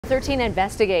13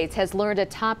 Investigates has learned a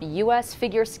top U.S.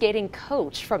 figure skating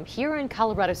coach from here in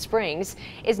Colorado Springs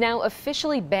is now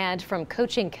officially banned from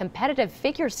coaching competitive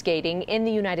figure skating in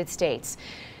the United States.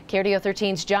 KRDO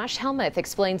 13's Josh Helmuth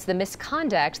explains the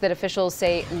misconduct that officials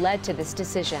say led to this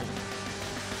decision.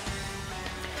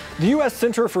 The U.S.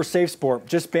 Center for Safe Sport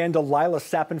just banned Delilah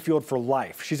Sappenfield for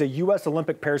life. She's a U.S.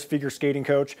 Olympic pairs figure skating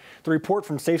coach. The report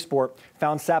from Safe Sport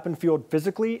found Sappenfield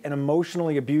physically and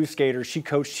emotionally abused skaters she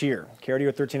coached here.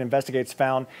 KRDO 13 Investigates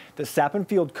found that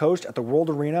Sappenfield coached at the World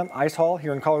Arena, Ice Hall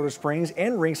here in Colorado Springs,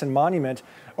 and rinks and Monument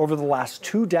over the last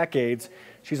 2 decades.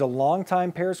 She's a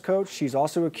longtime pairs coach. She's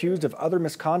also accused of other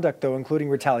misconduct, though, including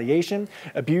retaliation,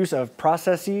 abuse of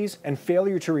processes, and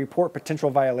failure to report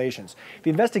potential violations. The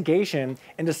investigation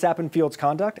into Sappenfield's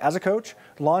conduct as a coach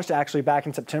launched actually back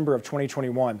in September of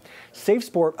 2021. Safe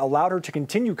Sport allowed her to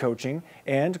continue coaching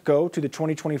and go to the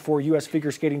 2024 U.S.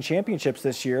 Figure Skating Championships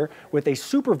this year with a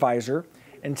supervisor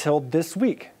until this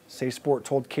week. Safe Sport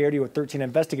told KRDO 13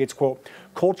 Investigates, quote,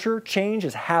 "Culture change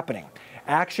is happening.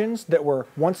 Actions that were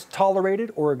once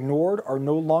tolerated or ignored are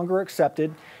no longer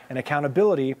accepted, and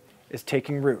accountability is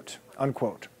taking root,"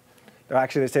 unquote.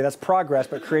 Actually, they say that's progress,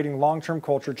 but creating long-term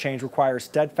culture change requires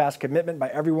steadfast commitment by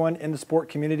everyone in the sport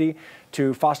community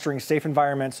to fostering safe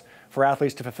environments for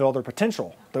athletes to fulfill their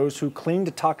potential. Those who cling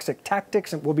to toxic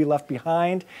tactics will be left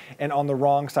behind and on the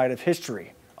wrong side of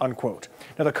history, unquote.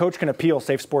 Now, the coach can appeal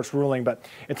Safe Sport's ruling, but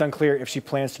it's unclear if she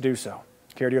plans to do so.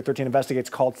 KRDO 13 Investigates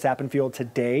called Sappenfield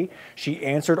today. She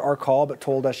answered our call but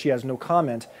told us she has no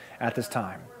comment at this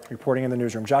time. Reporting in the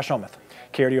newsroom, Josh Helmuth,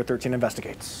 KRDO 13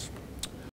 Investigates.